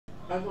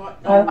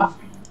I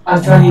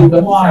tell you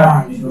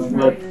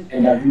what,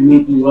 and if you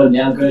meet me right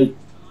now, go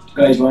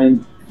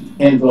join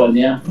him right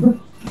now.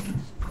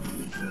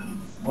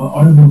 Well,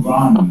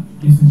 overrun.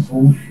 This is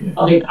bullshit.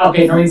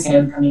 Okay, come in,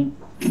 Sam, come in.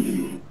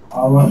 I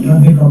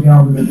don't think I'll be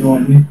able to do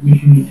it. This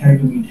mission is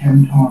taking me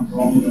 10 times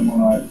longer than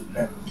what I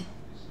expected.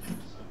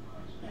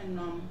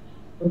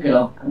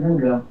 Go, I'm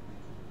gonna go.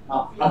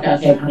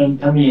 Okay,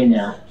 come in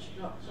now.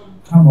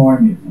 Come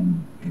on, you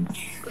thing.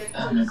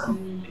 I'm gonna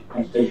come.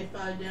 Let's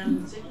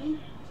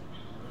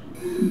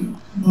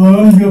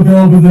go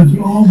down to the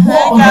job.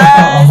 Hey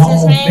guys,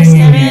 it's me,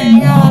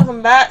 Stampy.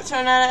 Welcome back to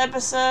another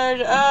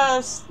episode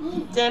of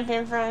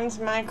Stampy Friends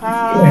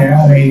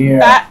Minecraft.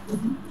 Yeah.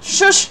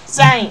 Shush,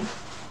 Zane.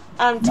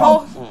 I'm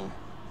talking.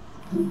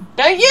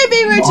 Don't you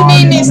be rude to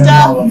me, mister,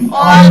 or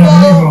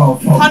I will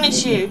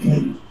punish you.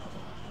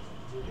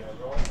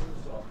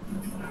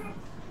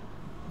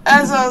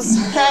 As I was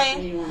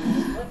saying,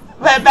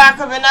 we're back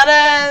with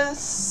another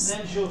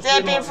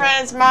Stampy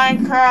Friends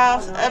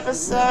Minecraft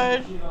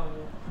episode.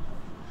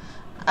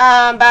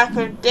 Back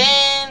with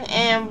Dan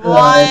and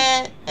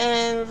Wyatt,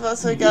 and we've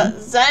also got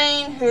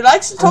Zane, who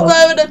likes to talk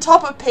over the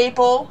top of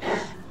people,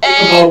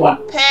 and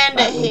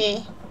Panda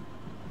here.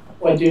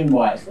 What are you doing,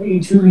 Wyatt? What are you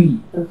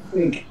doing?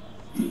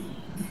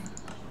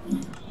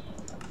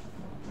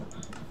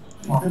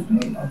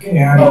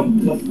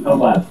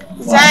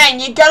 Zane,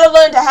 you gotta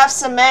learn to have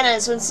some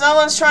manners. When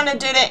someone's trying to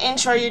do their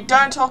intro, you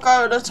don't talk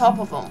over the top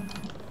of them.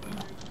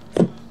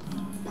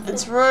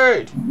 It's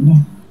rude.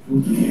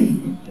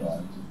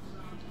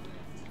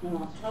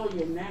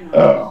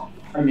 Oh,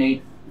 I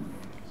mean,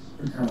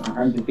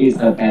 I'm the piece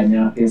so bad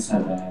now. Feels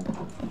so bad.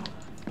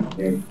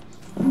 Okay.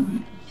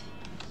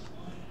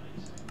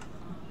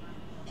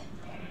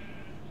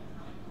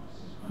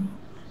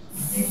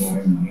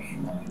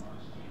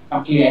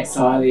 Fuck you,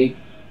 XID.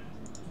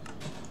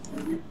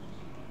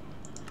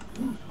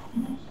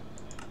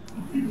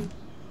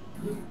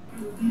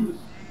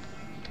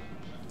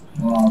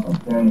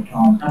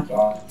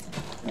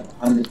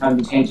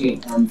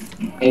 I'm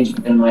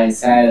changing in my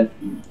side.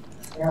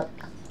 Yep.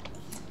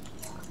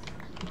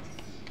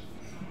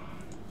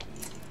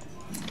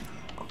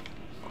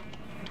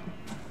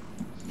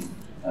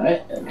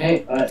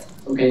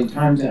 Okay,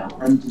 time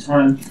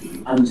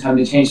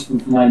to change from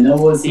my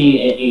normal C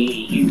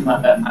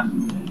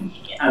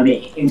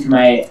into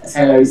my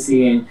shallow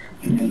C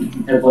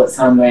and teleport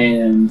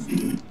somewhere, and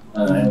I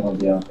don't want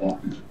to be off that.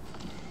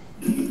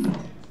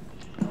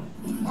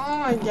 Oh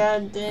my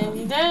god, Dan,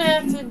 you don't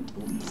have to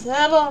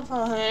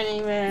teleport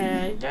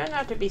anywhere. You don't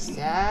have to be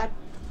sad.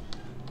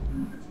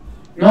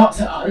 Not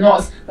on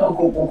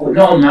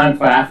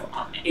Minecraft,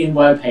 in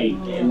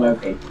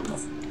WordPage.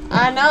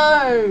 I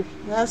know,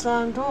 that's what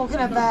I'm talking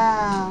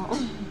about.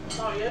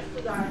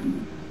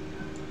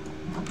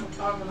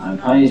 I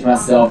punish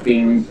myself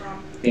I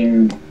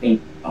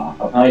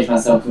punish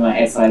myself for my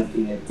exercise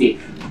being a dick.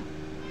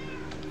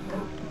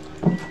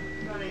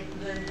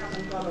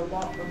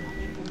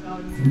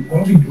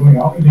 What are we doing?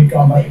 Are we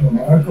going back to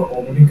America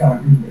or are we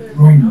going to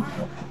join?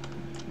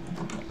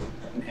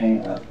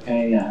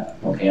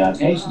 Okay, I'll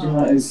change to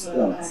my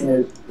so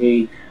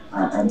the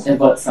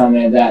template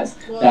somewhere that's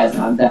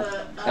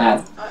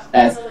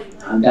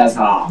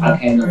how I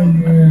can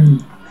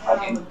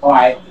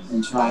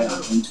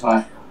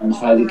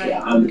try to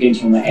get I'm beginning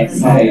to my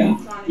exercise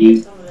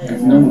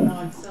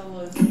no.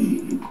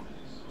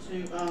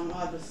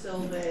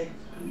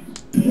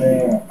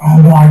 Oh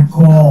my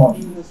god!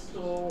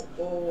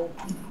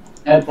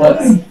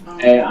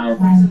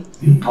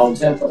 I'll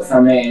template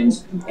somewhere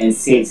and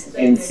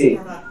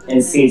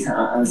sit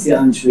on a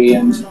tree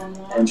and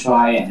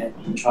try to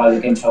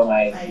control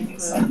my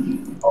exercise.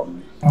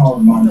 Oh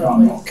my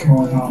god, what's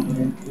going on with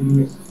it?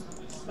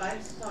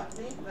 Space type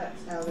thing,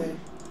 that's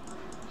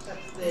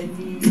their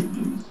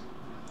new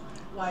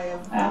way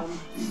of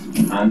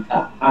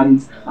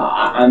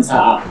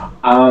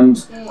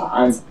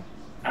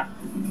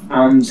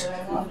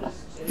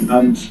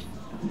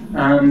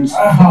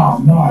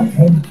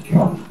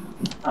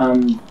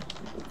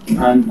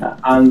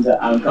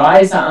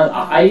guys,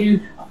 are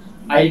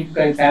you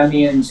going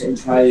family and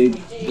try to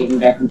get me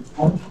back and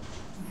forth?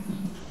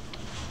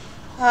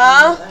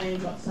 Huh?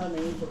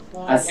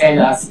 I said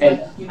I'll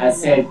sit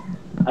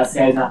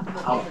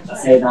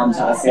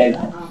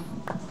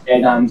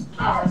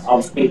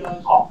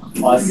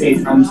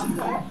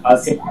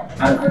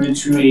under the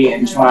tree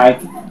and try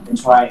to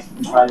control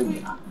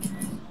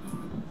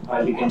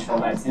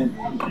my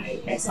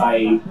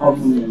XI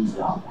problem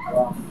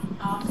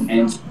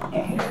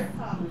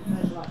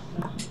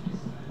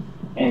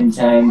and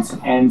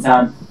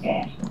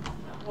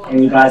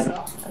you guys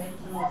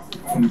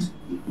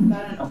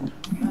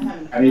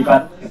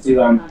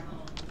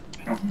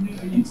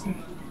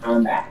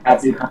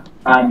have to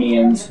find me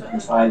and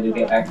try to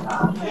get back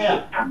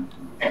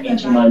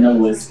into my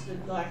nose.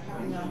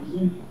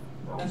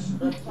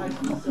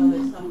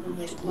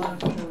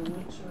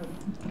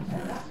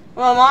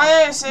 Well,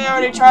 my OC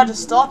already tried to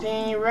stop you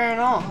and you ran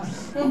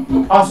off.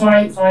 Oh,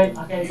 sorry.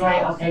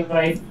 Okay,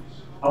 great.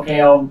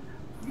 Okay, I'll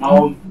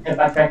get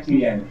back to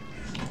you then.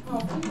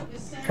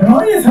 Can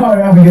I just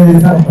hurry up and get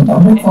this open?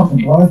 I'm not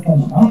fucking close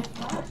on enough.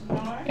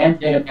 And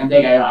there you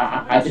go.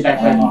 I did that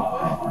question.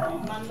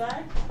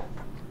 Monday.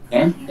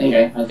 Yeah, there you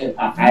go.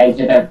 I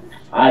did that.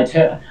 I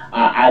tell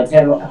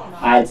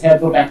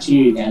back to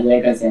you now. There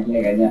you go.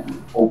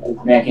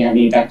 Now can I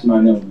get back to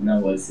my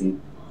normal OC?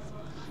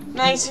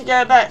 Needs to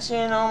go back to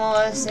your normal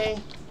OC.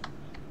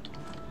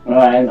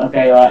 Alright,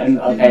 okay.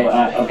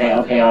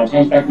 I'll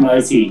change back to my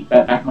OC.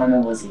 Back to my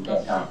normal OC.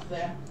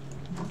 There.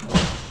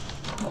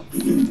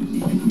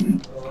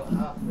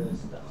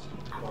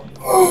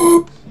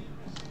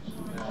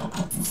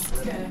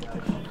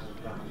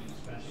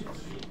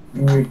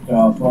 Here we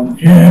go from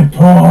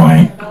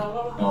checkpoint.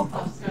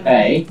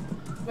 Hey.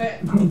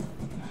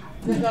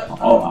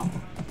 Oh,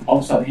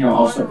 I'll stop him.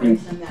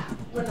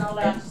 we're not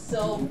allowed to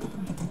sell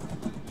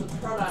the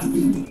product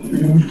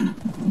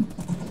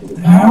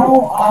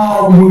How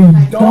are we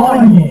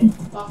dying?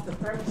 off the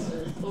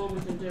premises. All we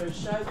can do is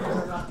show the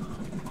product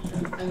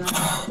and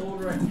then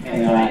order it.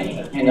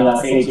 And I'll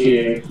say to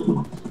you,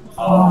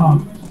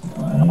 I'll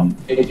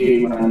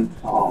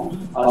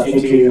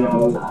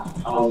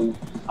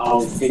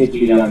say to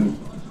you,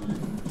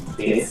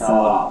 this,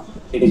 I'll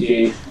say to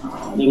you,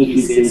 link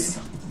uses.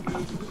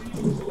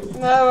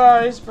 No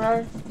worries,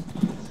 bro.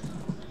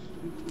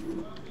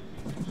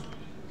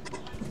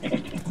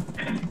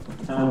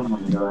 Oh my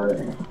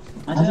god.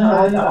 I don't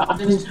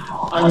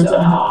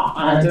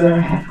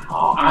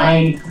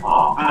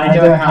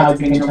know how to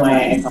control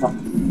my ex.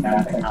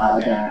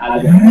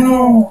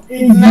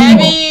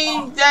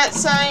 Maybe that's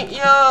something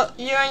you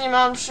and your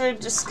mum should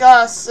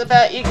discuss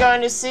about you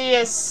going to see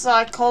a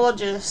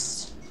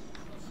psychologist.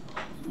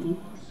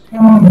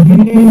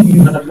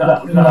 I've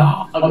got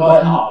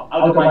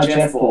my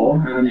chest full,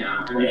 and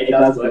it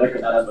does work.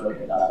 It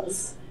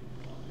does.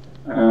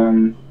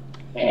 And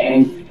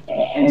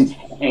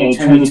it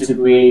told me to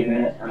breathe,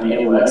 and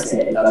it works.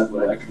 It does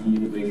work.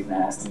 You breathe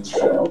fast and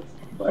chill. It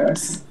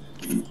works.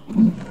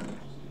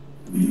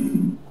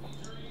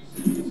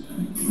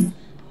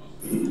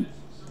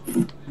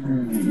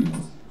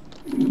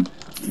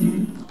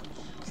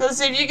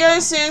 Because if you go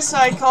see a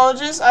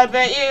psychologist, I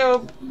bet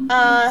it'll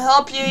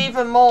help you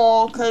even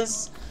more.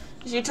 Because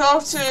if you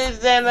talk to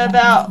them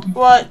about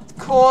what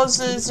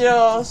causes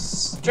your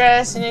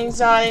stress and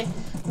anxiety,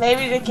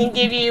 maybe they can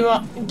give you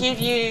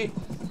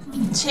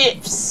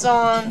tips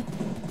on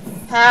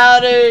how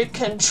to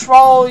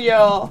control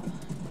your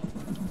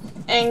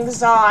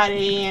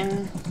anxiety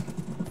and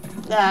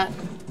that.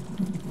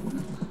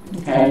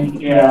 Okay,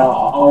 yeah,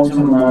 I'll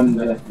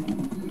remember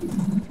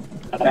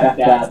about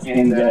that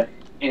and go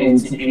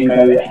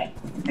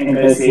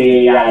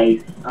see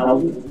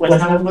what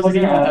time was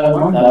it?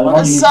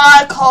 A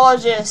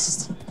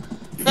psychologist.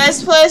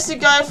 Best place to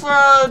go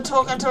for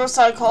talking to a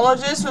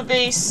psychologist would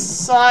be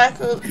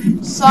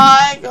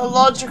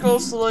psychological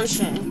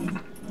solution.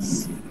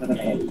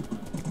 Okay.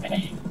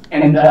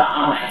 And the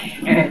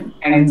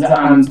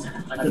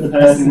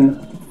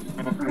person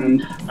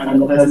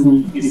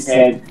you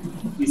said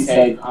the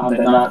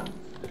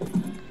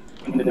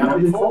night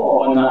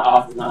before or not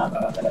after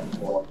that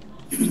before.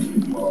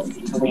 Well,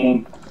 he told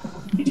me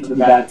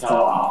that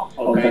I'll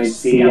go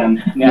see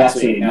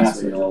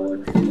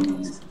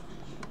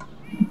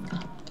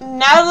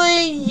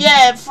Natalie,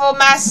 yeah, for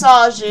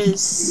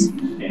massages.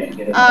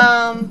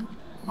 I'll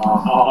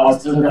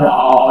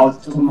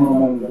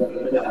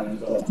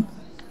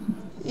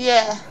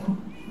Yeah.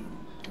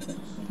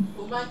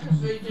 We'll make a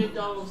voodoo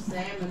doll of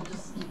Sam and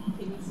just stick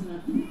pins in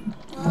it.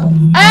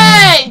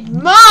 Hey,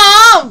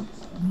 Mom!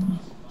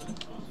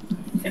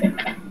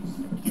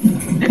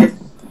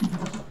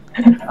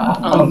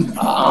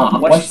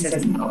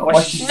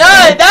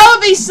 No, that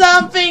would be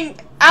something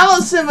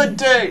Allison would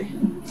do.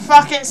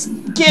 Fucking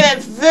get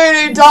a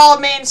voodoo doll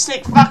of me and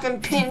stick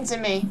fucking pins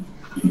in me.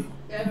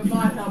 Yeah, but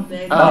might help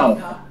there.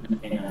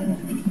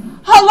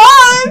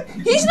 Hello?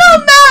 He's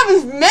not mad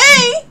with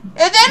me.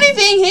 If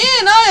anything, he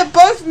and I are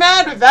both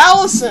mad with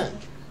Allison.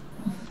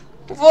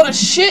 With all the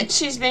shit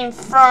she's been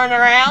throwing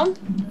around.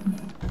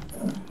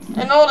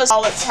 And all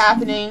that's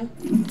happening.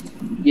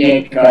 Yeah,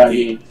 got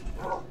it.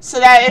 So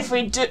that if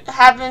we do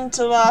happen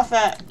to laugh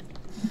at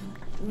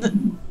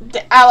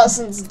the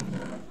Allison's.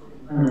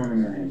 Oh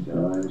my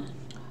god.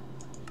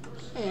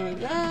 There we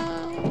go.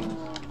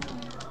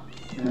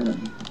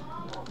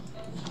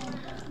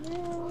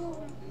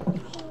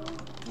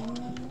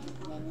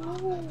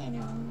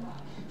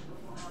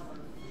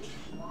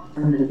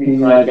 I'm just being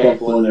right back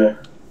for the.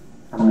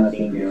 I'm not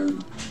being there.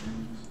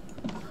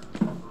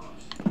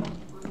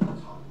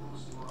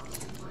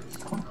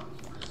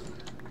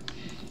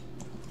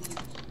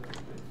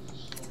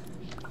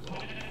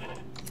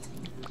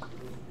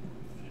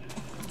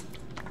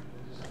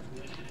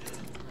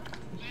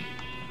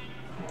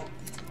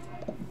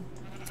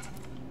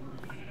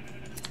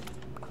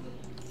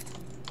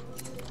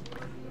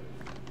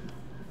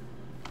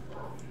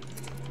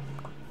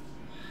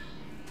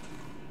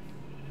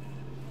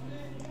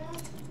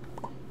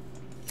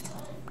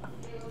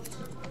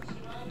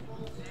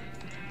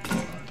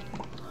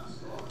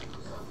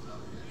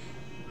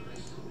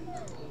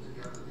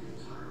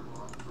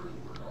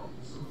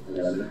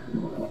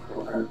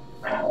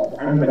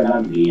 I'm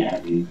gonna be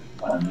happy.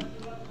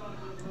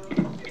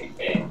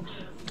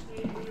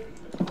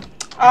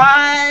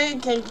 I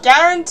can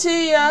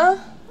guarantee you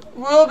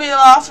we'll be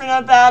laughing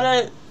about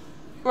it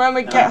when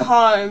we get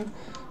home.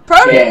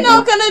 Probably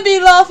not gonna be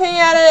laughing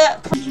at it.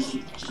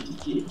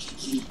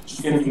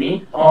 Excuse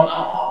me?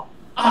 I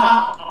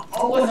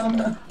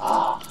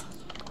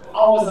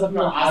was up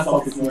my ass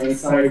off this morning,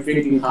 so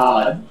freaking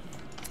hard.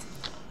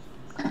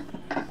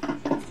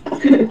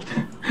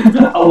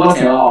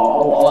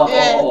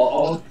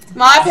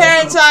 My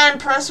parents aren't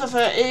impressed with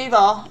it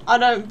either. I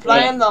don't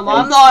blame them.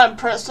 I'm not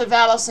impressed with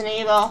Allison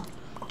either.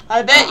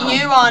 I bet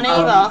you aren't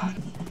either.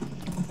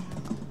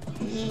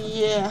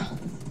 Yeah.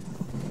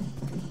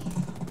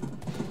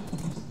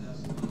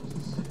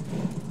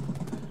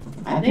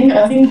 I think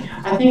I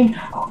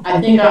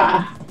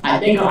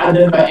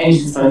don't got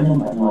Angie's phone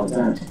number. No, I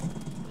don't.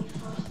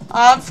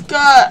 I've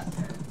got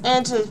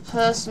Angela's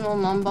personal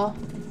number.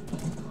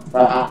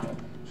 But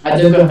I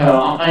don't got her.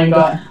 I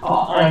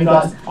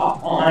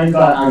ain't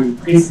got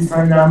Chris's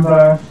phone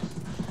number,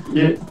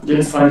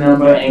 Luke's phone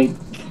number, and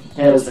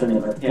Taylor's phone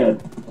number. Taylor.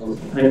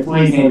 What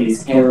his name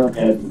is? Taylor's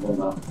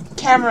number.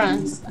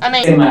 Cameron. I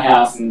mean. In my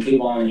house and keep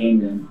on in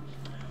them.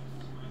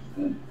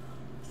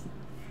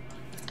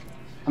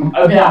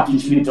 Open up, you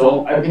stupid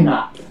door. Open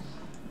up.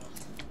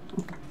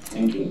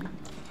 Thank you.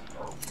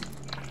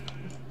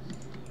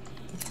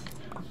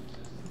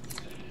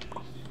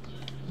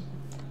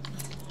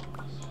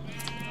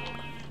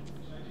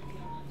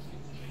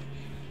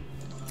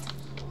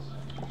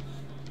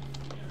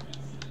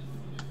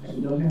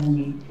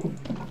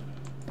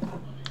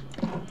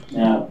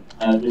 Now,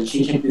 let's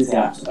check this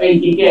out. Oh,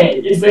 yeah,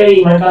 it's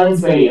ready. My gun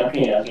is ready.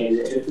 Okay,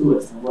 let's do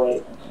it.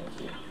 Wait.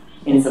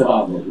 In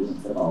survival.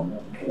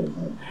 Okay.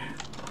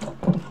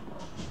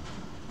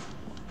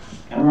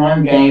 Come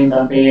on, game,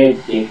 don't be a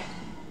dick.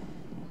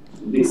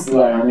 Be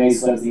slow, I know you're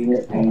supposed to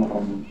get hang up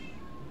on me.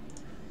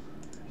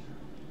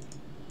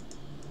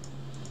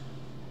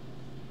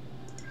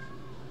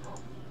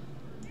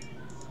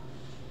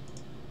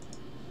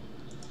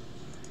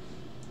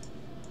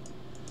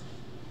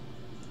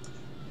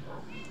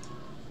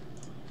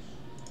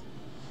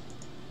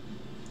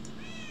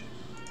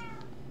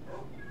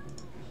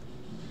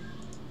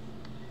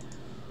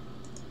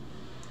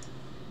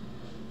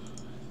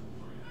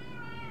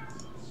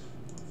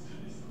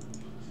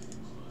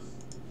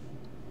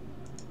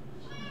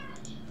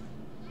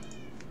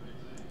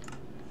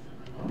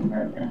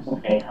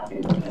 Okay.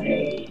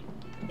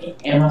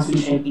 Am I still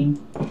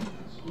shaking?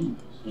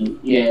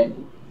 Yeah.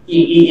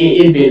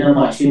 It bit, not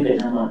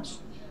much.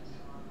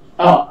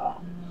 Oh.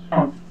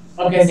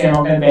 Okay, Sam,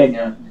 I'm going to bed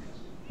now.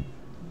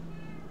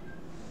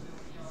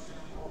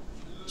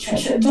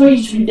 Shut the door,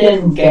 you should be dead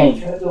in the game.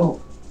 Shut the door.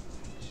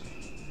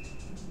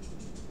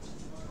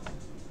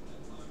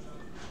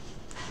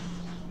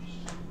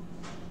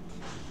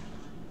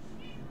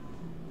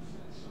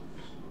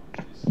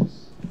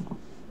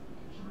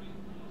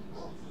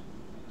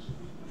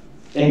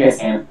 There you go,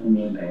 Sam, from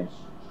me in bed.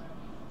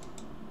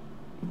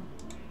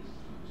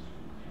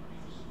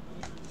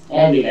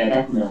 There we go,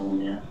 back normal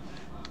now.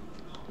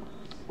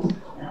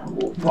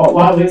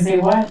 What would you say,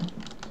 what?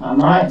 I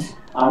might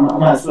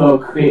as well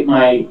quit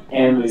my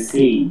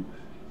MOC.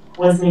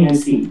 What's an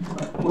MOC?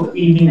 What do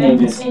you mean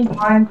MOC? In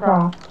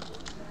Minecraft.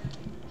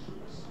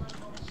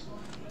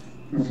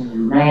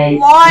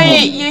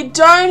 Wyatt, you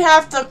don't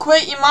have to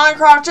quit your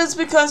Minecraft just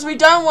because we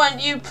don't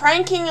want you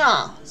pranking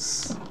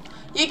us.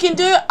 You can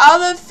do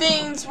other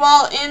things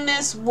while in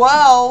this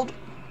world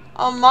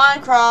on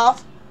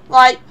Minecraft,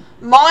 like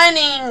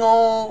mining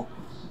or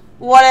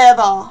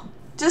whatever.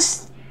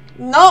 Just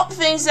not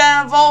things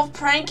that involve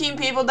pranking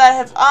people that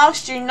have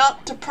asked you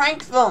not to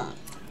prank them.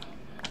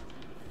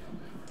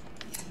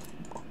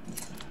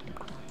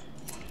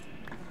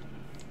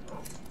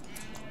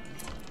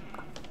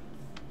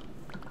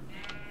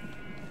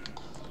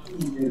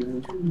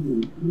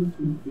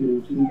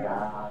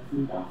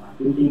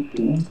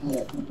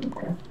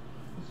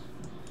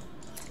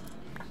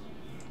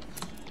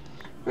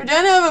 We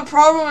don't have a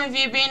problem with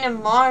you being in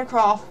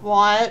Minecraft,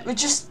 Wyatt. We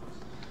just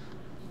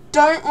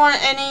don't want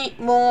any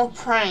more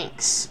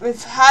pranks.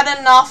 We've had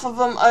enough of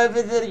them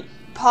over the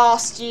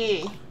past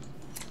year.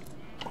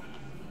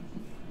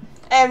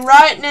 And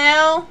right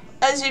now,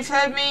 as you've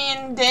heard me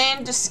and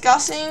Dan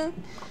discussing,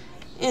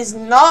 is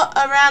not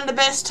around the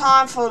best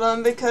time for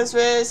them because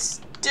we're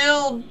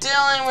still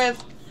dealing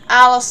with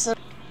Allison.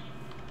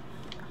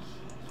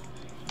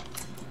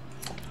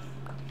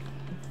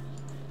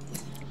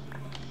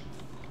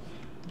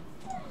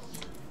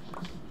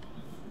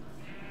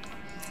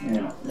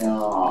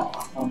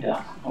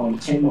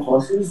 Check the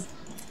horses.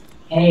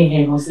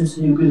 Hey, horses,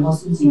 you good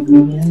horses? You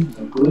good, man?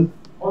 You good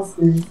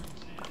horses?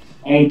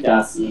 Hey,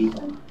 Darcy,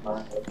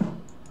 my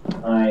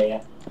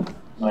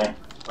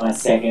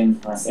second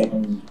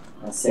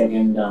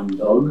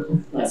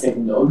dog. My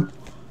second dog.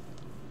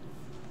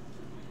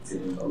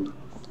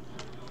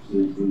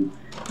 Good.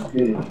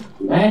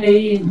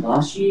 Hey,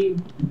 last year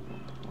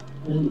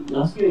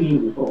or year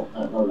before?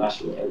 No,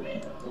 last year.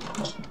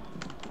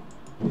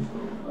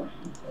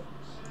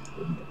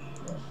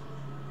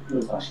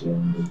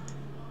 actually.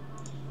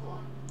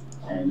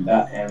 And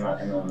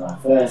my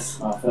first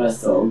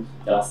dog,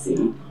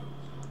 Dusty,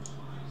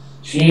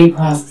 she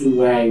passed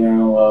away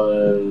when I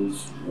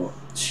was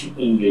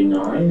in year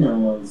 9. I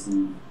was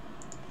in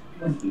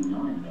year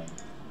 9 then.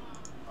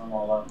 I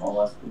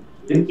was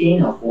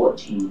 15 or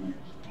 14.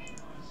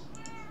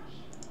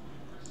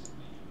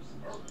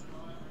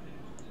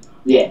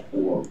 Yeah, it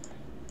was.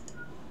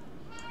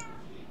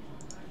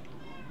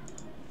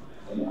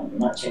 I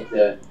might check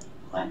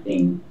my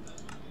thing.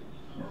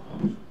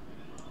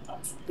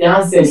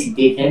 Downstairs, you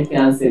dickhead.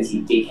 Downstairs,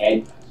 you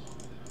dickhead.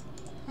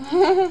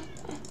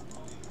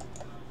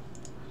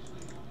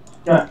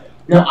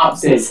 No,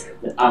 upstairs.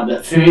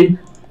 The food,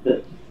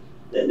 the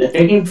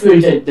freaking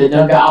food that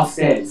don't go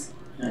upstairs.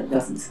 No, it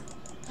doesn't.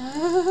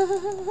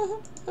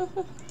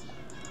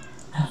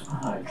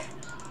 Fuck.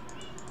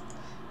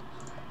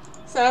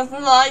 Sounds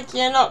like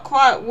you're not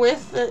quite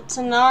with it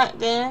tonight,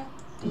 then.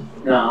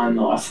 No, I'm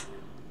not.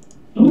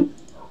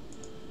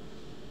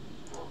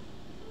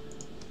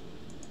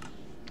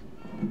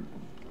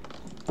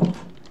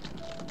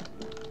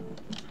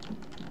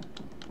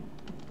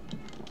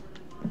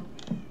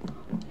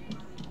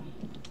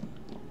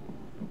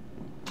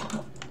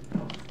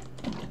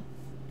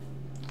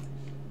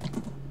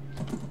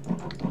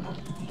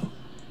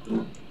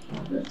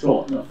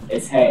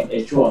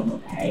 It's drawn,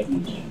 not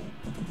heavy.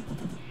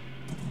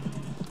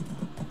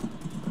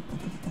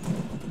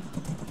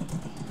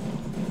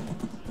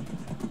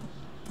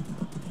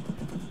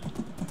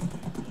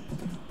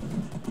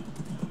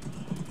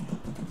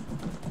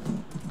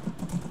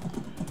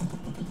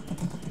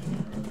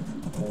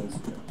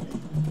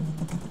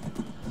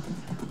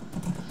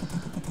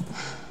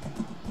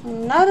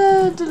 Not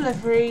a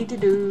delivery to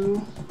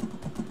do.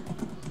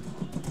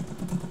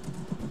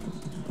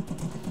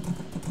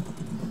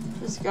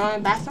 Just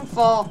going back and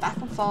forth, back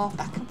and forth,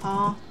 back and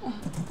forth.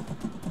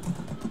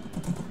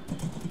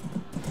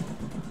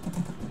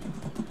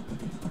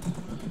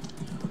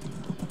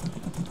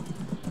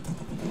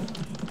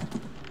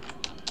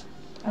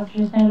 I've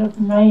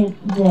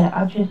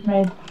just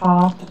made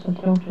half the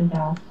tilted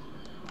house.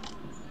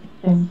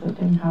 Things that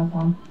didn't have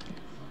one.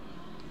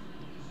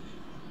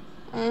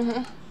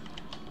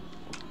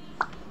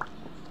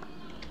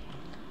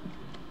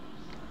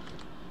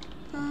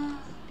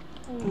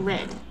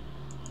 Red.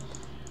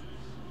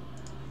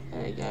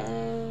 There we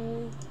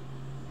go.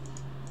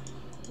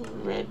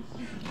 Red.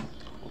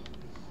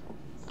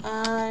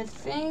 I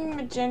think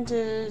magenta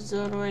is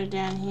all the way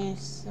down here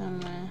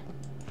somewhere.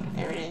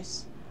 There it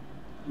is.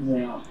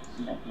 Yeah.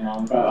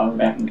 I'm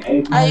back in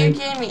cave. Are you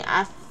kidding me?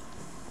 I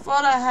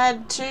thought I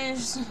had 2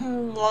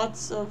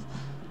 lots of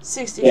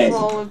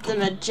 64 with the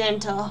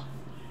magenta.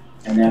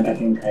 And now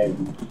back in cave.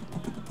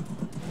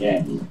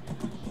 Yeah.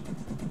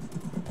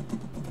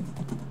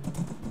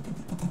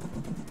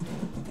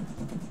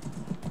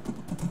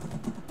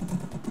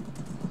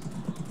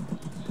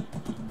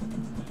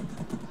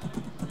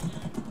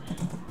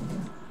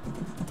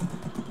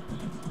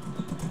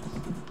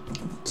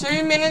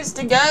 2 minutes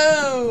to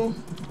go.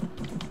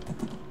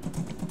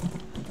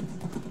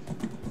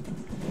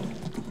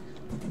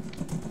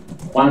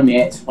 One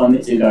minute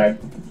to go.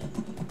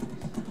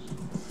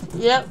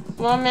 Yep,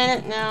 1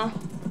 minute now.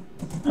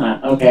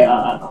 Okay,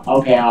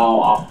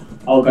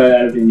 I'll go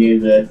over near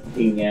the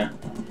thing now.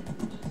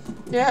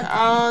 Yeah,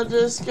 I'll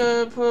just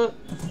go put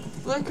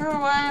flicker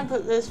away and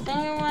put this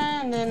thing away,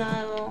 and then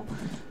I will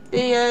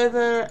be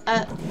over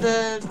at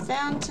the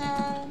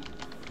fountain.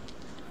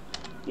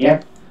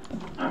 Yep.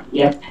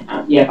 Yep,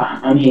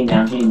 I'm here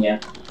now,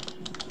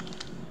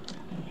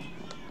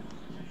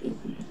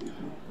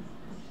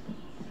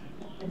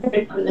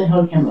 Put the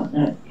whole camera,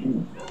 no,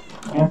 camera.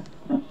 Yep.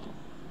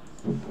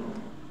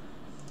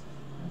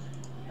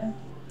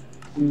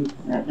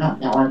 No,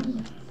 that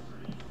one.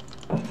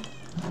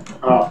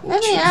 Oh.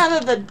 Let me out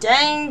of the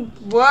dang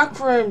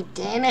workroom,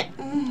 damn it.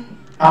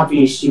 Copy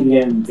you stupid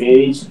damn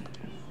bitch.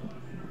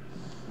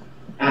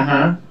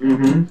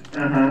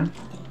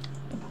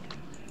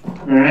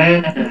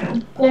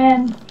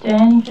 Dan,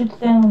 you should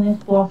stand on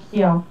this block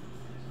here.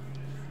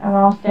 And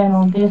I'll stand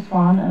on this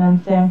one, and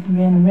then Sam can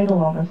be in the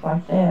middle of us,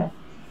 like there.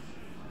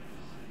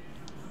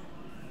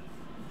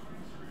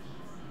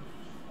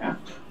 Yeah.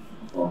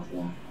 Oh,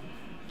 yeah.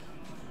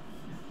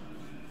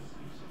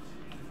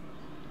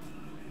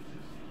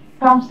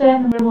 Come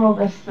stand in the middle of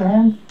us,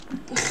 Sam.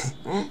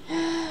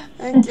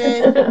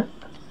 Okay.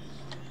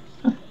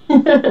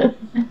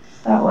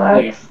 That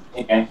works.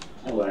 Okay,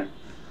 that works.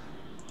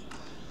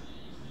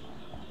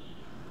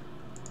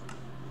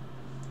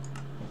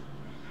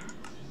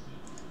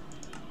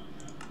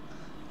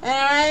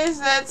 Anyways,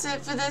 that's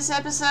it for this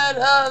episode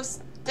of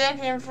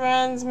Stampy and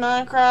Friends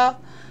Minecraft.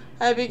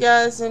 Hope you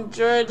guys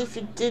enjoyed. If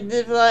you did,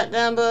 leave a like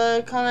down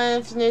below,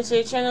 comment if you're new to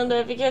the channel,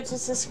 don't forget to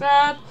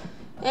subscribe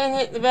and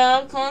hit the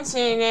bell icon so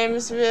your name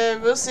is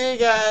revealed. We'll see you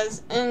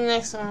guys in the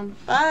next one.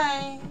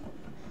 Bye.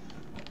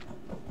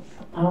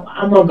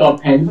 I'm not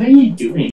got pen. What are you doing?